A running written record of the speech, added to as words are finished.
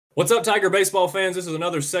What's up, Tiger baseball fans? This is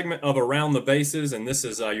another segment of Around the Bases, and this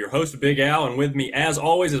is your host, Big Al, and with me, as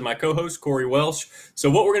always, is my co-host, Corey Welsh. So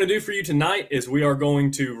what we're going to do for you tonight is we are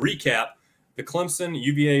going to recap the Clemson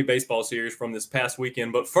UVA baseball series from this past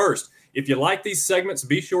weekend. But first, if you like these segments,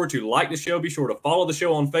 be sure to like the show, be sure to follow the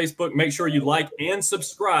show on Facebook, make sure you like and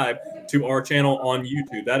subscribe to our channel on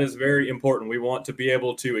YouTube. That is very important. We want to be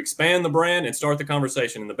able to expand the brand and start the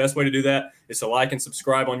conversation, and the best way to do that is to like and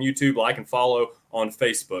subscribe on YouTube, like and follow on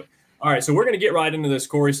Facebook. All right, so we're going to get right into this,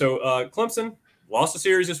 Corey. So Clemson lost a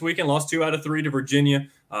series this weekend, lost 2 out of 3 to Virginia.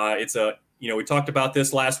 We talked about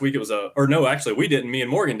this last week. Actually, we didn't. Me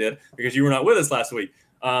and Morgan did, because you were not with us last week.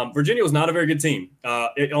 Virginia was not a very good team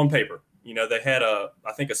on paper. They had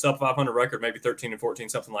I think a sub 500 record, maybe 13-14,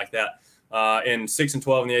 something like that, and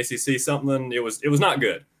 6-12 in the ACC. Something it was not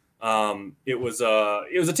good. It was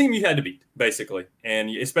a team you had to beat, basically, and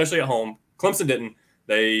especially at home. Clemson didn't.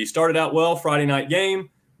 They started out well, Friday night game,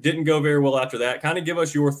 didn't go very well after that. Kind of give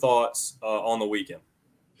us your thoughts on the weekend.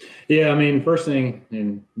 Yeah, I mean, first thing,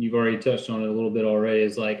 and you've already touched on it a little bit already,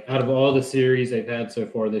 is like out of all the series they've had so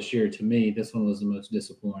far this year, to me, this one was the most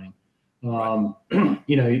disappointing. Right.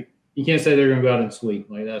 You can't say they're going to go out and sweep.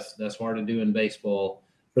 Like that's hard to do in baseball.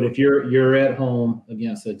 But if you're at home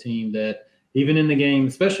against a team that, even in the game,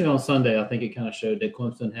 especially on Sunday, I think it kind of showed that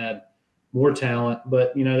Clemson had more talent.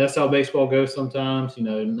 But that's how baseball goes sometimes.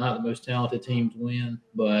 Not the most talented teams win,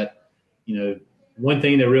 but one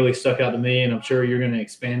thing that really stuck out to me, and I'm sure you're going to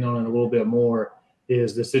expand on it a little bit more,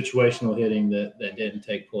 is the situational hitting that didn't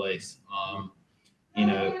take place. And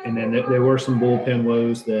then there were some bullpen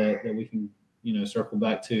woes that we can, circle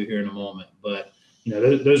back to here in a moment. But,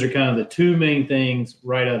 those are kind of the two main things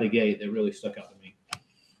right out of the gate that really stuck out to me.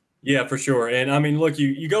 Yeah, for sure. And, I mean, look,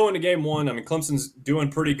 you go into game one. I mean, Clemson's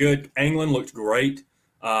doing pretty good. England looked great.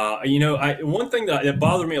 One thing that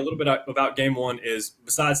bothered me a little bit about game one is,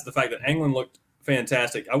 besides the fact that England looked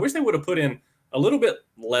fantastic, I wish they would have put in a little bit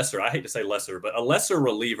lesser. I hate to say lesser, but a lesser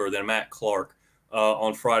reliever than Matt Clark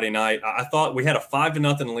on Friday night. I thought we had a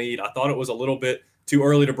 5-0 lead. I thought it was a little bit too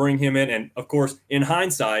early to bring him in. And of course, in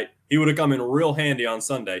hindsight, he would have come in real handy on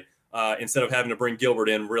Sunday. Instead of having to bring Gilbert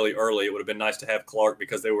in really early, it would have been nice to have Clark,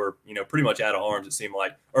 because they were, pretty much out of arms, it seemed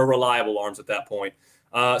like, or reliable arms at that point.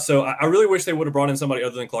 So I really wish they would have brought in somebody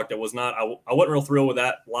other than Clark. That was not. I wasn't real thrilled with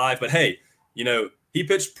that live. But hey, he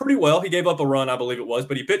pitched pretty well. He gave up a run, I believe it was,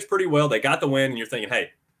 but he pitched pretty well. They got the win, and you're thinking,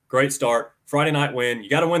 hey, great start. Friday night win. You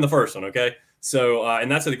got to win the first one, okay? So, and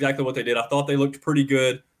that's exactly what they did. I thought they looked pretty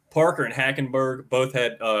good. Parker and Hackenberg both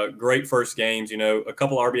had great first games, a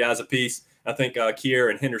couple RBIs apiece. I think Kier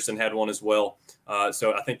and Henderson had one as well.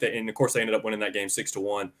 So I think and of course, they ended up winning that game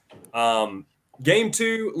 6-1. Game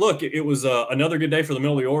two, look, it was another good day for the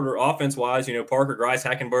middle of the order offense-wise. Parker, Grice,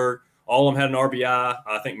 Hackenberg, all of them had an RBI.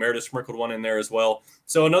 I think Meredith sprinkled one in there as well.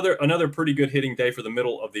 So another pretty good hitting day for the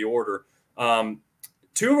middle of the order.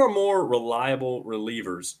 Two of our more reliable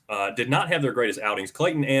relievers did not have their greatest outings.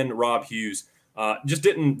 Clayton and Rob Hughes just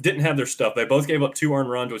didn't have their stuff. They both gave up 2 earned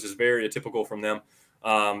runs, which is very atypical from them.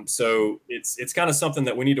 So it's kind of something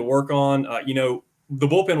that we need to work on. The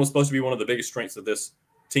bullpen was supposed to be one of the biggest strengths of this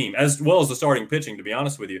team, as well as the starting pitching, to be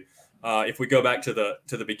honest with you. If we go back to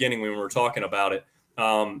the beginning when we were talking about it.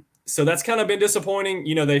 So that's kind of been disappointing.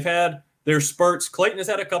 They've had their spurts. Clayton has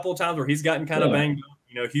had a couple of times where he's gotten kind of banged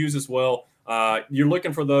up, Hughes as well. You're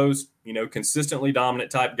looking for those, consistently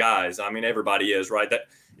dominant type guys. I mean, everybody is, right? That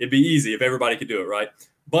it'd be easy if everybody could do it, right?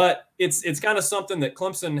 But it's kind of something that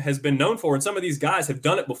Clemson has been known for, and some of these guys have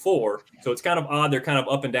done it before. So it's kind of odd. They're kind of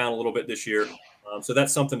up and down a little bit this year. So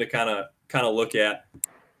that's something to kind of look at.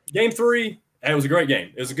 Game three, it was a great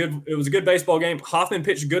game. It was a good baseball game. Hoffman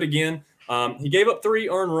pitched good again. He gave up 3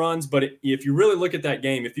 earned runs, but if you really look at that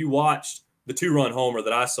game, if you watched the 2-run homer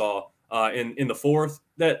that I saw in the fourth,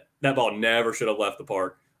 that ball never should have left the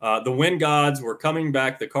park. The wind gods were coming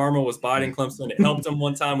back. The karma was biting Clemson. It helped them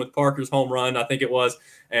one time with Parker's home run, I think it was,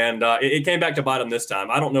 and it came back to bite them this time.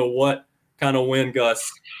 I don't know what kind of wind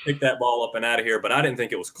gusts picked that ball up and out of here, but I didn't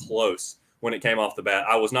think it was close when it came off the bat.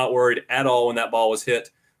 I was not worried at all when that ball was hit,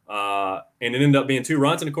 and it ended up being 2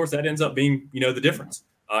 runs, and of course that ends up being the difference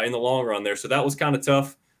in the long run there. So that was kind of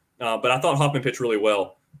tough, but I thought Hoffman pitched really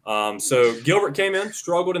well. So Gilbert came in,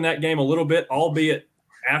 struggled in that game a little bit, albeit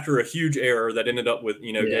after a huge error that ended up with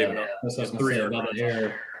giving up 3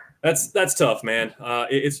 errors. That's tough, man.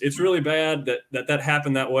 It's really bad that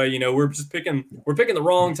happened that way. We're picking the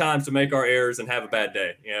wrong times to make our errors and have a bad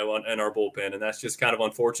day, in our bullpen, and that's just kind of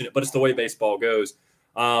unfortunate. But it's the way baseball goes.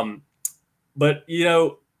 But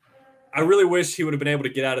I really wish he would have been able to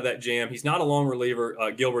get out of that jam. He's not a long reliever.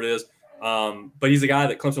 Gilbert is. But he's a guy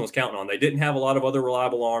that Clemson was counting on. They didn't have a lot of other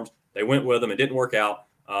reliable arms. They went with him. It didn't work out.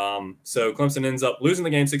 So Clemson ends up losing the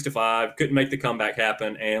game 6-5, couldn't make the comeback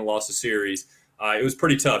happen, and lost the series. It was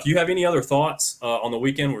pretty tough. You have any other thoughts on the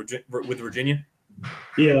weekend with Virginia?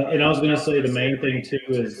 Yeah, and I was going to say the main thing too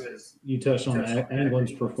is you touched on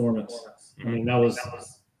England's performance. I mean, that was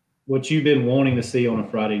what you've been wanting to see on a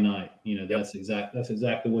Friday night. You know, that's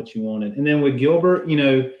exactly what you wanted. And then with Gilbert, you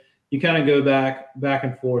know, you kind of go back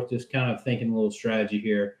and forth, just kind of thinking a little strategy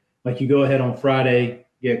here. Like you go ahead on Friday,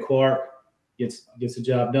 get Clark, gets the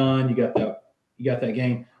job done. You got that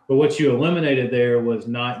game. But what you eliminated there was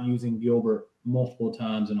not using Gilbert multiple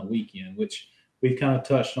times in a weekend, which we've kind of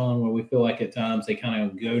touched on, where we feel like at times they kind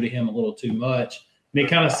of go to him a little too much. And it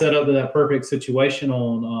kind of set up to that perfect situation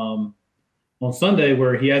on Sunday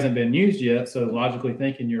where he hasn't been used yet. So logically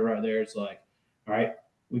thinking, you're right there. It's like, all right,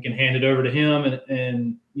 we can hand it over to him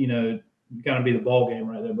and you know, kind of be the ball game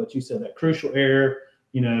right there. But you said that crucial error,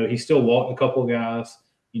 you know, he still walked a couple of guys,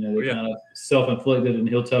 you know, they kind of self-inflicted, and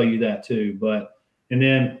he'll tell you that too. But and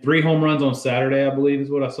then 3 home runs on Saturday, I believe is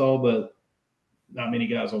what I saw, but not many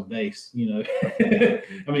guys on base, you know.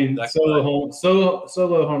 I mean, solo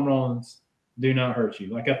home runs do not hurt you.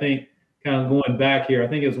 Like I think kind of going back here, I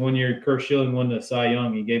think it was 1 year Kurt Schilling won the Cy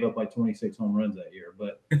Young. He gave up like 26 home runs that year,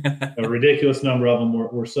 but a ridiculous number of them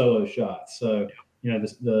were solo shots. So, you know,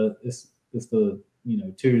 it's the, you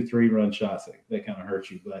know, 2 to 3 run shots that kind of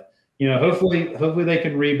hurt you. But, you know, hopefully they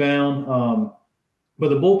can rebound. But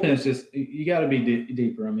the bullpen's just, you got to be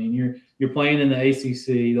deeper. I mean, you're playing in the ACC.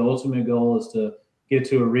 The ultimate goal is to get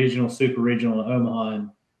to a regional, super regional in Omaha, and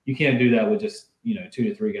you can't do that with just, you know, 2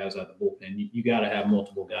 to 3 guys out the bullpen. You got to have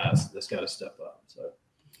multiple guys that's got to step up. So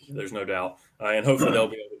there's no doubt. And hopefully they'll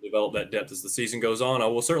be able to develop that depth as the season goes on. I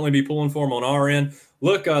will certainly be pulling for them on our end.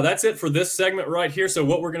 Look, that's it for this segment right here. So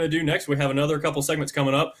what we're going to do next, we have another couple segments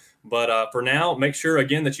coming up. But for now, make sure,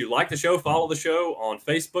 again, that you like the show, follow the show on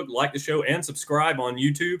Facebook, like the show, and subscribe on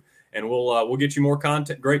YouTube. And we'll get you more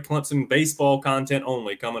content, great Clemson baseball content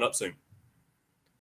only coming up soon.